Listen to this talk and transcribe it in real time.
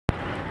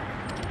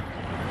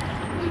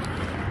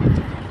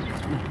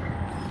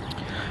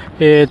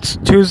It's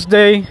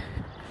Tuesday,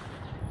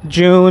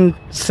 June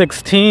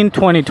 16,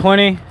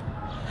 2020,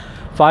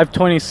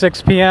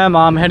 5:26 p.m.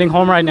 I'm heading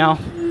home right now.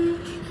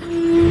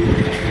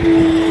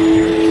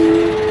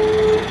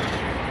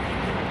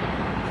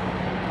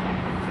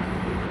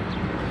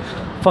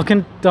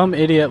 Fucking dumb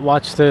idiot,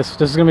 watch this.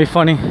 This is gonna be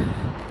funny.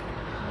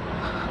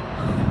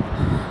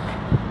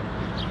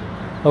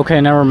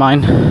 Okay, never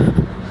mind.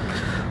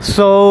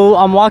 So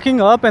I'm walking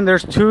up and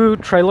there's two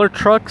trailer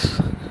trucks.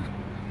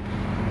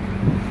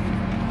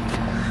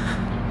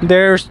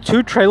 There's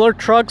two trailer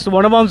trucks.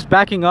 One of them's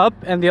backing up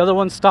and the other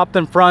one stopped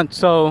in front,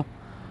 so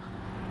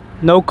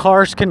no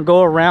cars can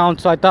go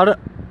around. So I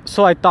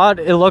thought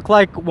it looked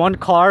like one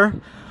car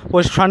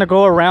was trying to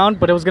go around,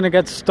 but it was gonna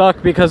get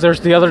stuck because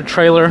there's the other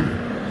trailer.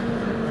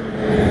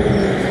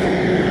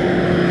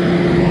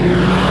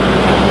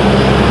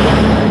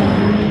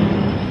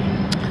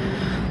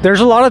 There's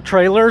a lot of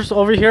trailers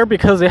over here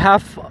because they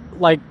have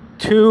like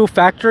two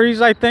factories,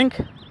 I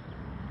think.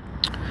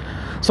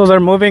 So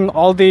they're moving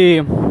all the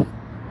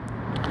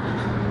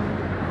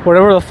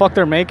whatever the fuck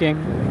they're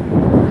making.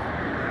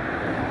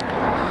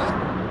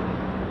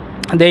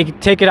 They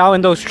take it out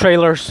in those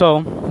trailers,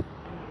 so.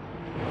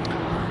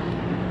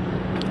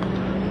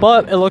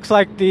 But it looks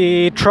like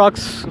the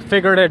trucks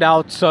figured it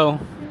out, so.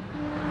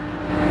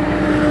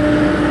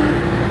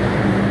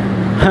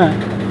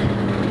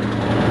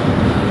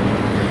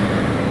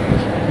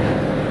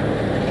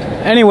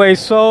 Anyway,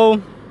 so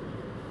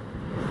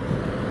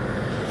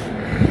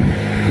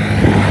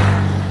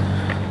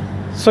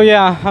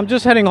yeah, I'm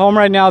just heading home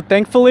right now.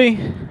 Thankfully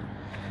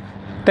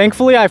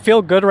I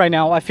feel good right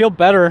now. I feel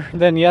better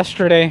than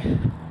yesterday.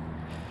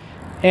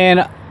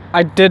 And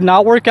I did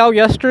not work out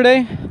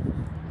yesterday.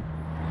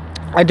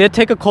 I did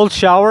take a cold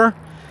shower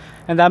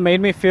and that made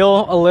me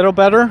feel a little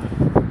better,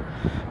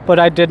 but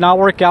I did not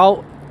work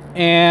out,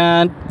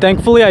 and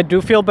thankfully I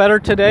do feel better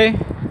today.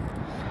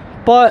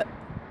 But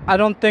I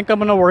don't think I'm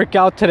gonna work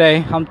out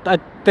today. I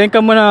think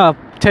I'm gonna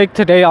take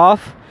today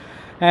off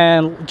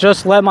and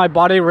just let my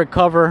body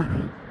recover.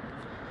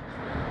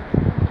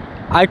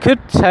 I could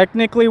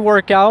technically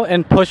work out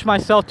and push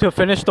myself to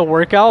finish the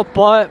workout,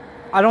 but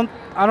I don't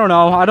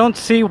know. I don't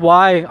see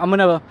why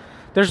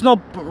there's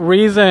no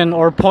reason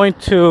or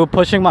point to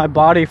pushing my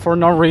body for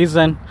no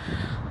reason.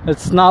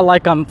 It's not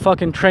like I'm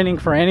fucking training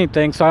for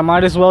anything, so I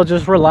might as well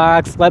just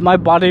relax, let my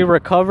body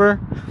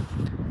recover,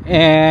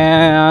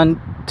 and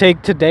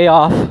take today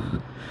off.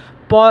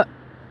 But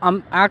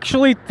I'm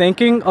actually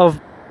thinking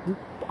of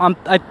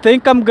I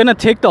think I'm gonna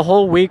take the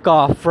whole week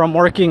off from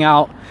working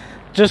out,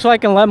 just so I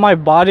can let my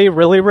body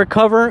really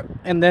recover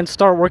and then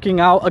start working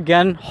out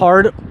again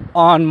hard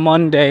on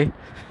Monday.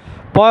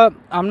 But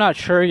I'm not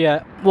sure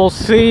yet. We'll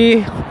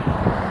see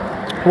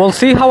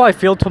how I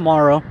feel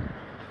tomorrow.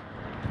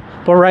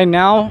 But right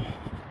now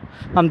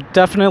I'm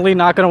definitely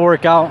not gonna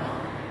work out.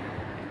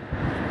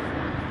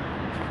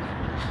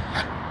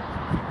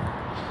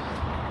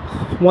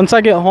 Once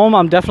I get home,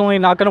 I'm definitely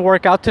not going to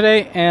work out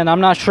today, and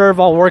I'm not sure if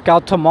I'll work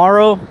out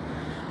tomorrow.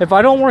 If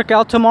I don't work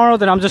out tomorrow,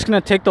 then I'm just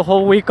going to take the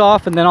whole week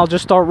off, and then I'll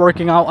just start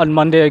working out on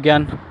Monday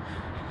again,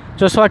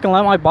 just so I can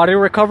let my body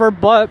recover.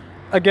 But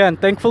again,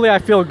 thankfully I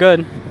feel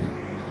good.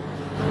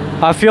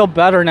 I feel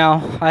better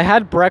now. I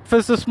had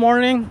breakfast this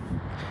morning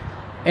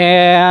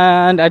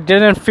and I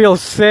didn't feel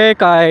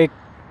sick. I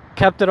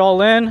kept it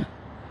all in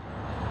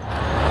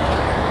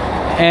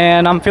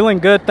and I'm feeling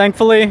good,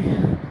 thankfully.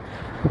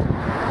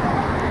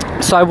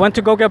 So I went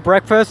to go get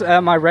breakfast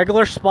at my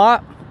regular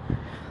spot,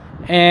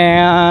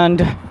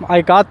 and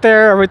I got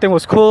there, everything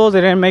was cool.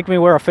 They didn't make me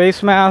wear a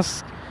face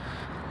mask,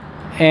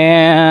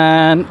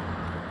 and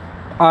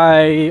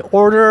I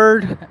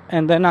ordered,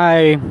 and then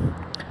I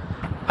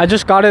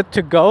just got it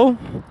to go.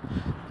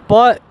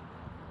 But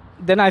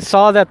then I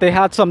saw that they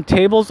had some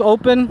tables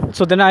open,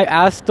 so then I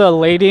asked the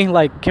lady,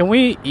 like, can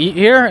we eat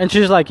here? And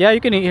she's like, yeah,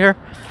 you can eat here.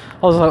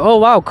 I was like, oh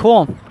wow,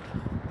 cool.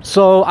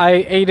 So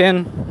I ate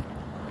in,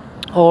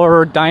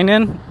 or dine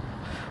in.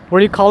 What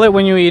do you call it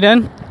when you eat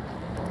in?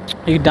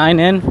 You dine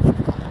in.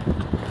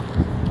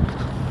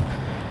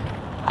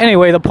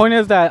 Anyway, the point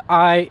is that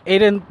I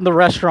ate in the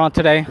restaurant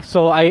today.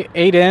 So I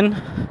ate in,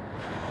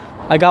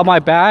 I got my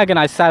bag, and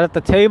I sat at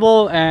the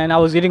table and I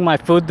was eating my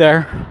food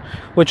there,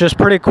 which is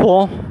pretty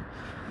cool.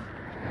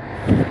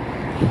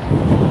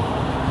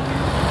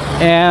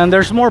 And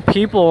there's more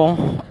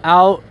people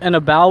out and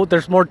about.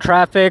 There's more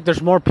traffic.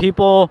 There's more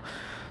people.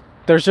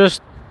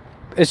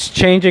 It's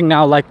changing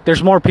now. Like,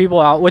 there's more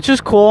people out, which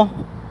is cool.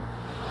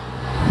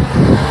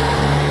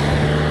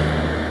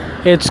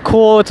 It's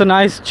cool. It's a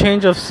nice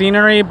change of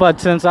scenery. But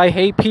since I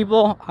hate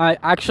people, I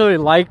actually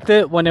liked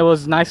it when it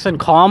was nice and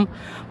calm.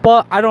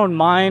 But I don't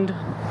mind.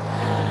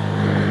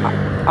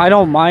 I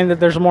don't mind that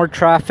there's more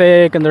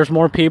traffic and there's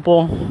more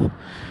people.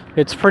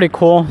 It's pretty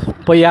cool.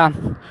 But yeah.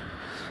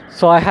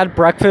 So I had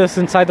breakfast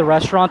inside the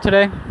restaurant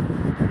today.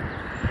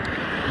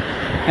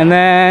 And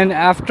then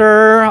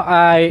after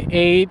I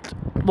ate,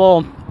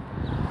 well,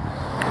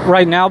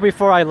 right now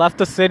before I left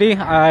the city,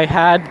 I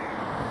had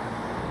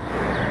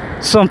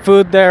some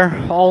food there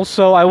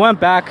also. I went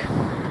back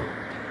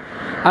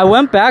I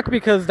went back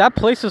because that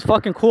place is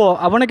fucking cool.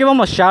 I want to give them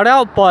a shout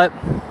out, but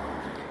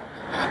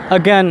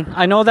again,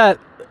 I know that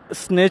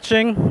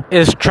snitching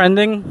is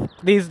trending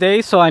these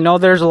days, so I know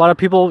there's a lot of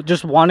people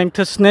just wanting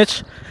to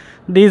snitch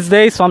these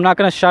days, so I'm not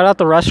gonna shout out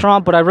the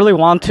restaurant, but I really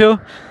want to,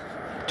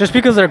 just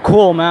because they're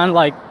cool, man.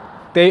 Like,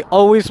 they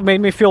always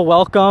made me feel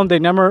welcome. They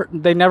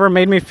never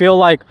made me feel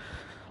like,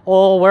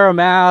 oh, wear a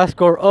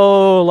mask, or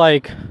oh,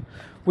 like,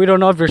 we don't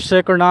know if you're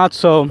sick or not.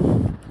 So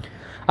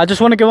I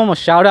just want to give them a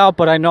shout out,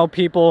 but I know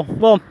people,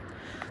 well,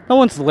 no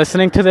one's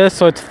listening to this,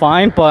 so it's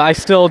fine, but I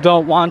still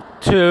don't want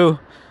to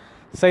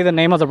say the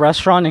name of the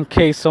restaurant in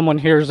case someone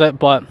hears it.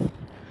 But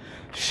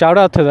shout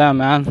out to them,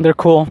 man. They're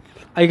cool.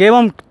 I gave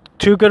them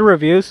 2 good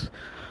reviews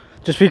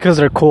just because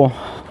they're cool.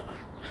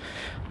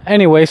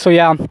 Anyway, so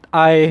yeah,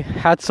 I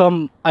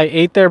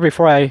ate there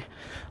before I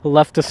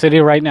left the city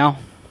right now.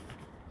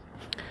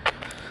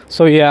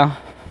 So yeah,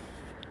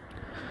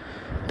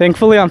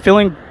 thankfully I'm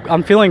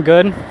feeling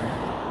good.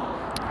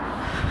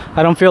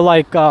 I don't feel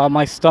like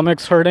my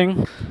stomach's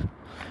hurting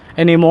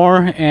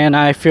anymore, and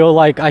I feel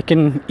like I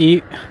can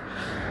eat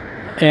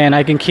and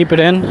I can keep it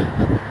in.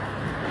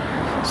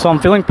 So I'm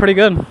feeling pretty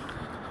good.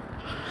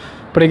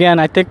 But again,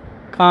 I think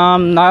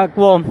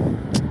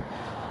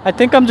I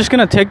think I'm just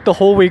gonna take the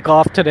whole week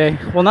off today.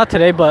 Well, not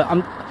today, but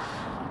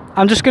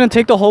I'm just gonna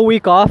take the whole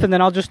week off, and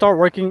then I'll just start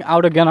working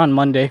out again on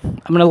Monday.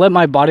 I'm gonna let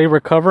my body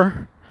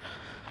recover,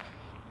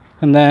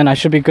 and then I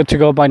should be good to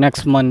go by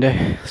next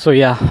Monday. So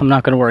yeah, I'm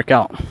not gonna work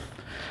out.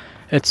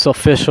 It's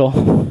official.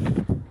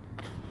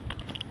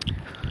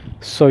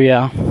 So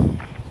yeah.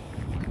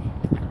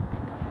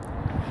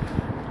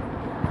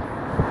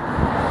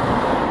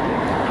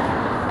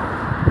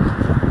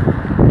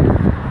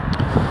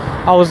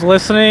 I was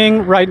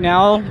listening right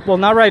now, well,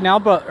 not right now,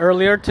 but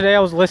earlier today, I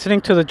was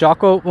listening to the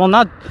Jocko, well,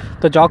 not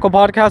the Jocko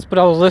podcast, but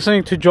I was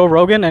listening to Joe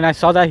Rogan, and I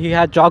saw that he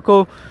had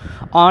Jocko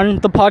on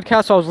the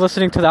podcast, so I was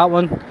listening to that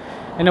one,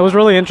 and it was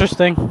really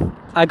interesting.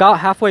 I got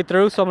halfway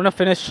through, so I'm going to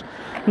finish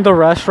the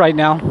rest right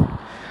now.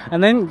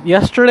 And then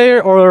yesterday,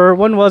 or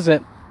when was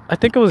it? I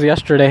think it was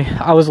yesterday,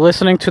 I was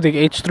listening to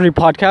the H3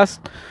 podcast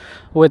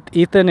with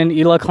Ethan and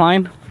Ela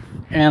Klein,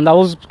 and that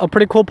was a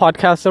pretty cool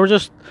podcast. They were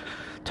just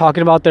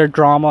talking about their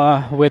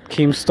drama with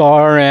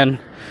Keemstar and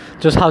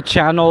just how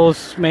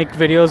channels make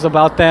videos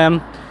about them,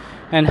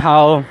 and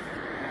how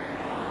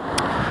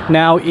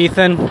now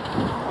Ethan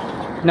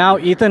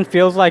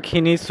feels like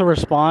he needs to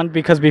respond,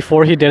 because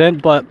before he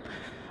didn't. But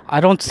I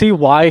don't see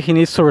why he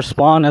needs to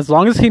respond. As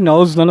long as he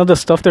knows none of the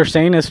stuff they're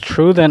saying is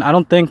true, then I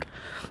don't think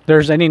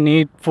there's any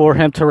need for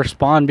him to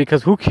respond,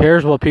 because who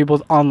cares what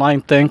people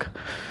online think?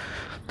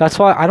 That's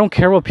why I don't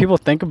care what people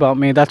think about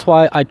me. That's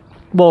why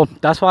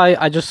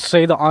I just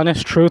say the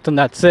honest truth, and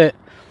that's it.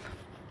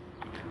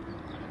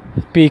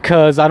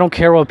 Because I don't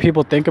care what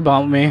people think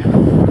about me.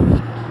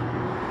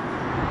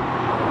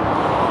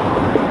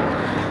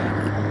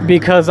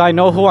 Because I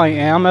know who I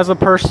am as a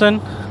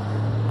person.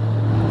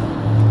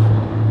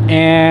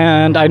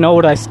 And I know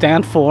what I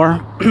stand for.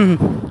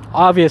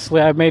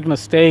 Obviously, I've made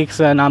mistakes,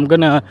 and I'm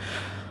gonna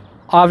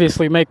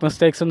obviously make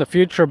mistakes in the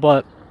future,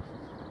 but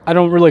I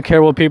don't really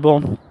care what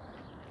people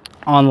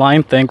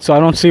online think. So I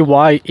don't see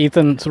why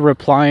Ethan's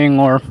replying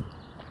or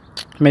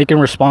making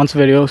response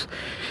videos.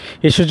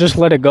 He should just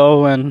let it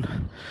go. And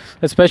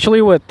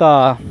especially with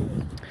Keemstar,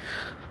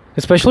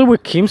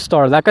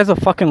 that guy's a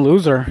fucking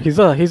loser. He's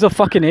a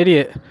fucking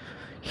idiot.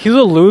 He's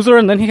a loser,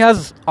 and then he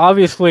has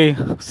obviously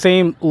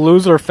same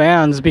loser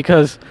fans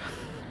because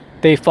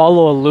they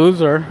follow a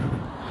loser.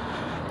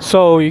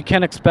 So you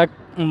can't expect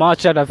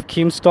much out of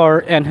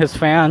Keemstar and his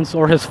fans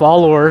or his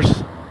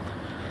followers.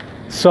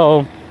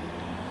 So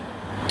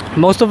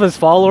most of his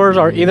followers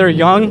are either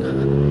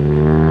young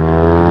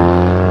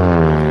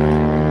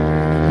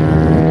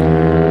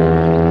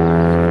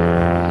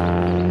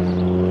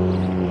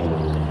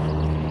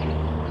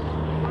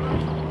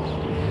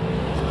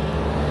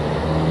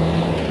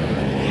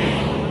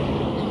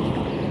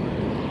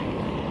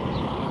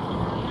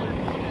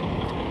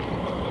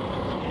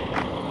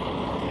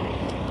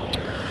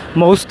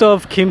most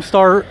of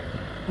Keemstar's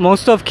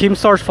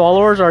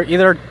followers are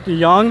either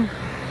young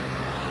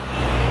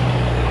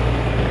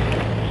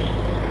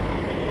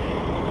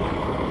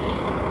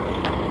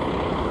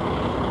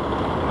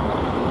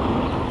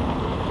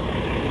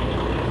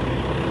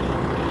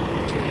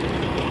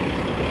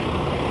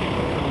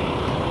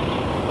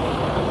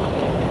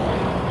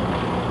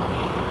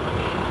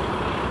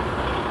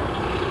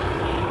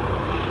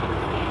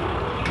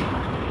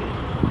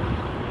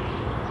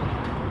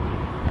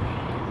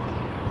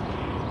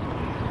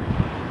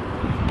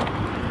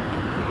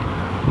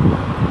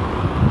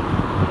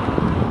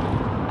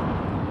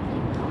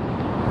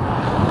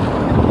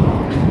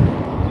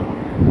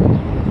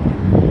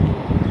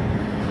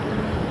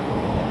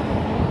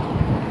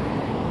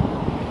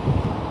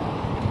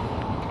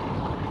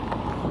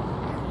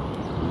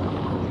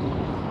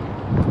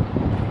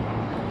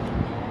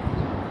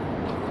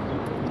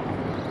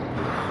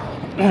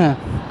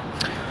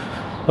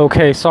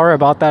Okay, sorry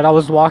about that. I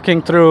was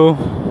walking through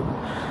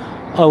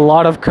a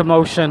lot of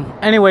commotion.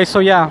 Anyway, so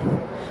yeah,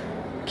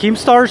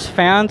 Keemstar's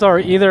fans are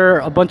either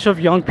a bunch of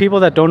young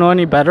people that don't know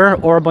any better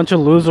or a bunch of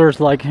losers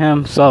like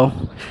him. So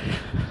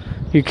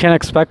you can't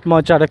expect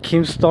much out of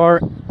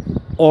Keemstar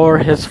or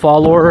his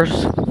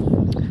followers.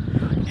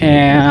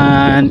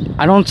 And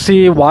I don't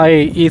see why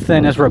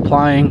Ethan is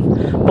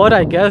replying. But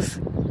I guess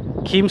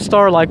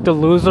Keemstar, like the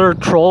loser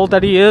troll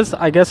that he is,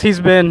 I guess he's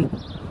been...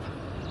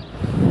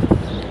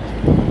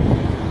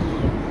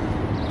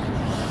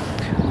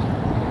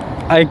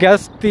 I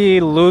guess the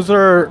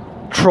loser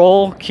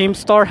troll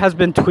Keemstar has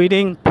been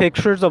tweeting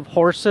pictures of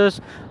horses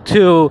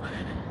to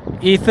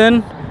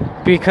Ethan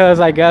because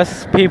I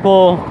guess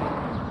people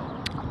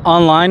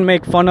online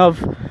make fun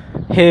of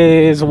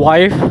his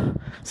wife,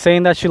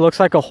 saying that she looks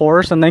like a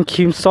horse, and then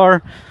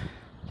Keemstar,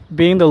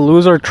 being the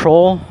loser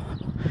troll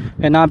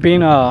and not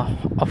being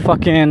a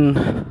fucking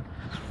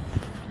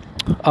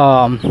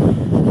I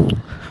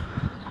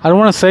don't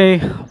want to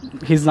say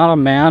he's not a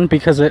man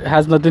because it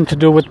has nothing to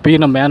do with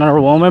being a man or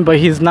a woman, but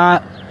he's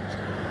not,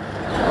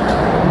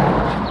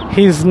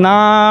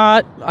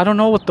 I don't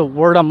know what the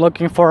word I'm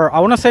looking for.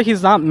 I want to say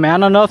he's not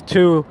man enough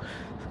to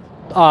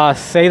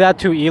say that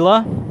to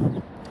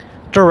Hila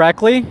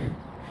directly.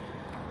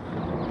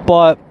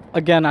 But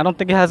again, I don't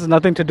think it has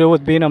nothing to do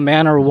with being a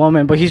man or a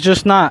woman, but he's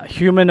just not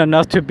human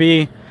enough to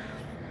be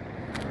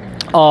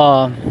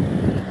I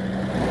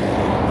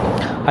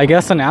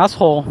guess an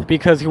asshole,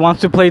 because he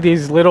wants to play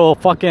these little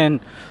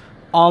fucking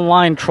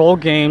online troll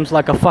games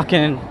like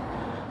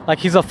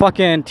he's a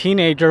fucking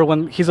teenager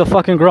when he's a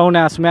fucking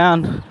grown-ass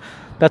man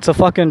that's a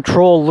fucking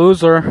troll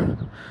loser,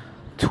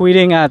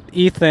 tweeting at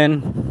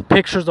Ethan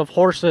pictures of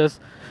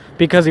horses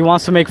because he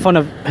wants to make fun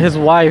of his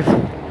wife.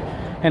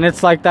 And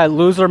it's like that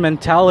loser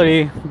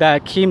mentality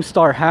that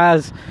Keemstar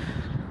has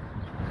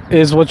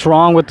is what's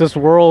wrong with this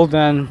world.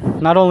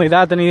 And not only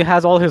that, then he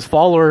has all his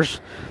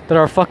followers that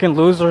are fucking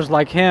losers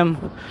like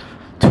him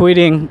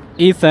tweeting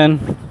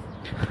Ethan.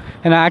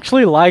 And I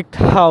actually liked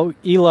how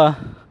Hila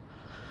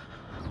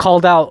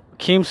called out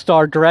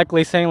Keemstar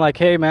directly, saying like,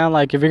 hey man,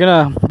 like if you're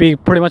gonna be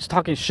pretty much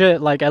talking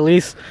shit, like at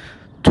least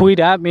tweet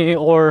at me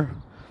or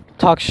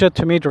talk shit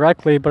to me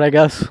directly. But I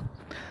guess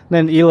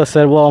then Hila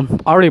said, well,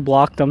 I already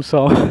blocked them,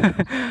 so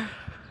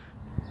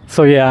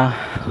so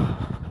yeah.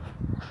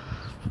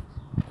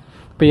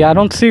 But yeah, I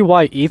don't see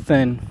why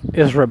Ethan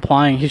is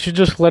replying. He should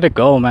just let it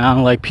go,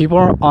 man. Like,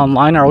 people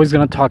online are always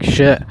gonna talk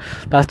shit.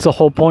 That's the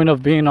whole point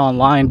of being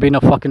online, being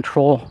a fucking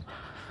troll.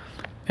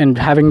 And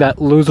having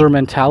that loser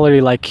mentality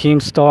like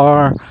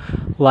Keemstar,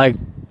 like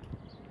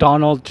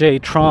Donald J.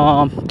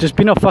 Trump. Just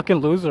being a fucking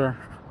loser.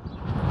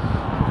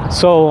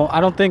 So, I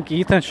don't think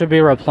Ethan should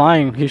be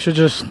replying. He should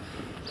just...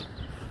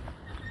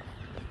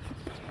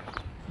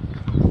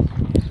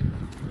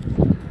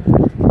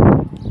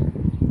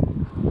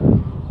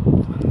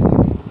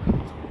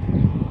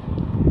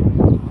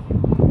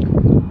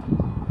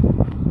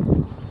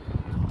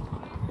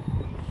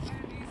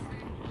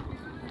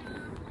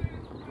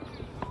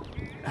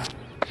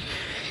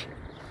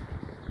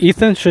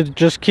 Ethan should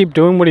just keep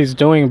doing what he's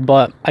doing,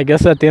 but I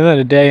guess at the end of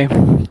the day,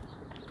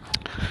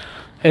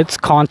 it's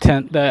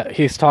content that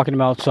he's talking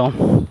about.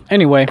 So,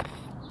 anyway.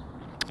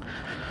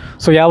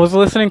 So, yeah, I was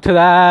listening to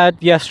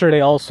that yesterday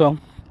also.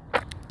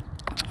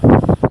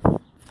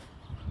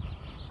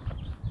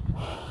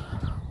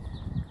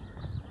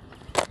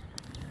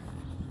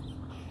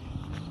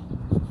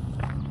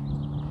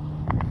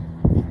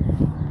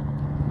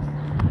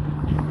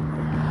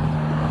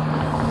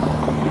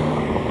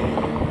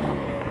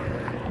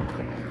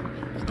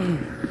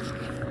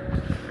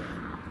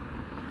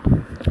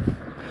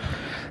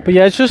 But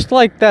yeah, it's just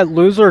like that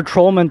loser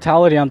troll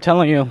mentality, I'm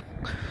telling you.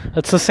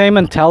 It's the same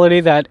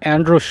mentality that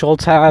Andrew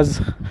Schultz has.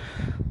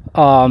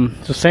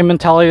 The same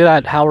mentality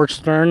that Howard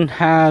Stern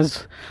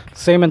has.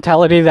 Same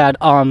mentality that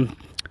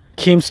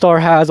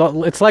Keemstar has.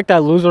 It's like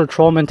that loser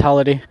troll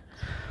mentality.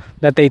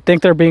 That they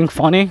think they're being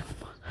funny,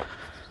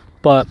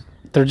 but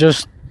they're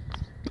just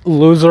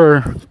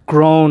loser,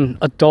 grown,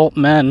 adult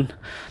men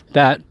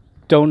that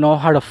don't know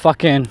how to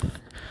fucking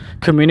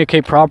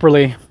communicate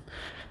properly.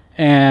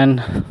 And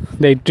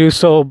they do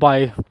so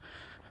by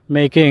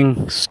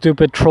making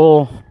stupid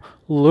troll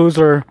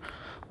loser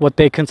what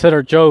they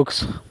consider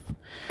jokes,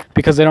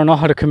 because they don't know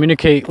how to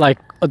communicate like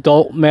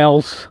adult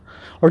males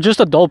or just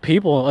adult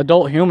people,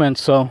 adult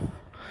humans. So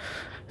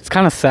it's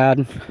kind of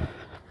sad.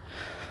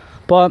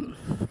 But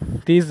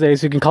these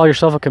days you can call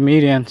yourself a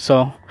comedian,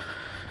 so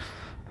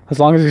as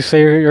long as you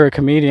say you're a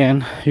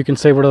comedian, you can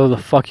say whatever the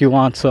fuck you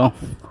want. So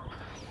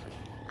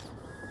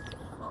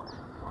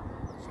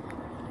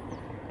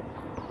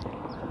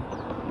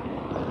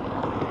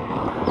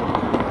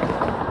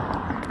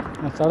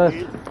that's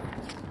it.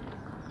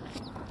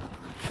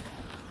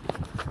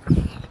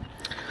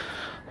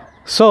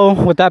 So,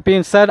 with that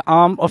being said,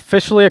 I'm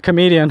officially a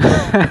comedian.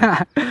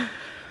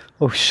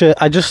 Oh shit,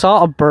 I just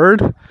saw a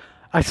bird.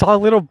 I saw a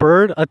little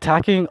bird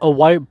attacking a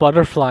white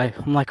butterfly.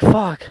 I'm like,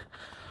 fuck.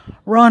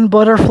 Run,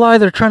 butterfly,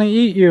 they're trying to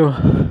eat you.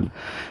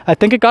 I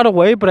think it got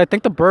away, but I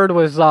think the bird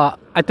was, I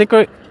think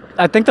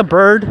the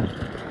bird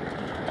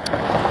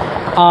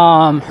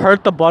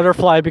hurt the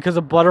butterfly because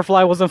the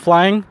butterfly wasn't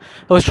flying.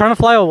 It was trying to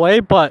fly away,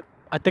 but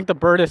I think the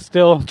bird is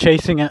still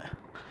chasing it.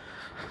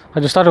 I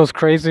just thought it was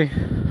crazy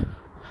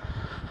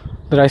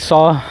that I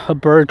saw a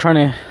bird trying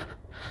to.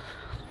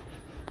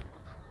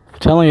 I'm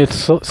telling you,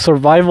 it's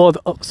survival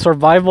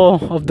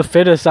of the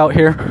fittest out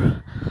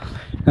here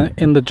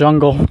in the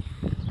jungle.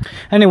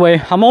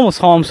 Anyway, I'm almost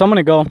home, so I'm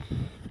gonna go.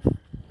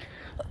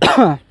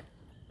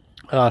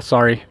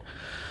 Sorry,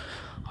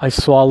 I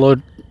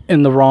swallowed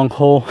in the wrong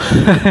hole.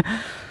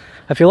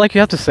 I feel like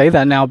you have to say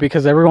that now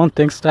because everyone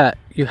thinks that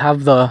you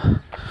have the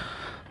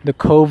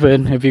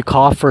COVID if you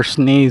cough or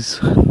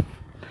sneeze.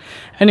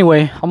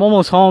 Anyway, I'm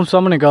almost home, so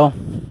I'm gonna go.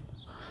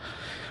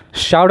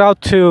 Shout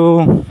out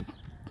to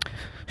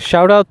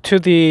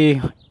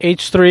the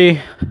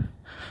H3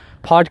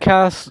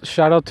 podcast.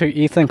 Shout out to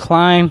Ethan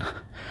Klein.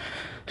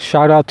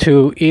 Shout out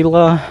to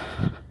Ela.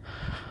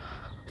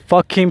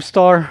 Fuck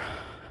Keemstar.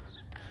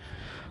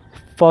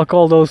 Fuck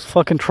all those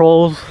fucking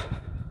trolls.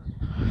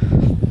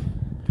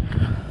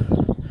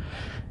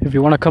 If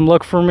you want to come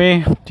look for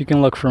me, you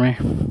can look for me.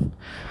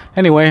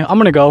 Anyway, I'm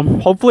gonna go.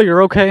 Hopefully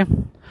you're okay.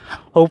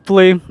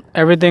 Hopefully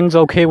everything's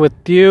okay with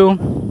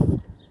you.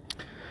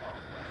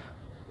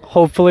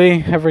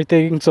 Hopefully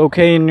everything's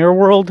okay in your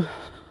world.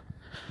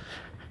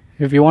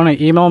 If you want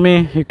to email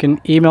me, you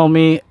can email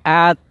me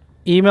at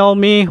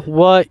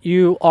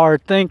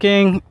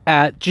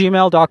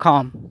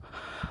emailmewhatyouarethinking@gmail.com.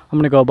 I'm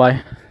gonna go.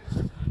 Bye.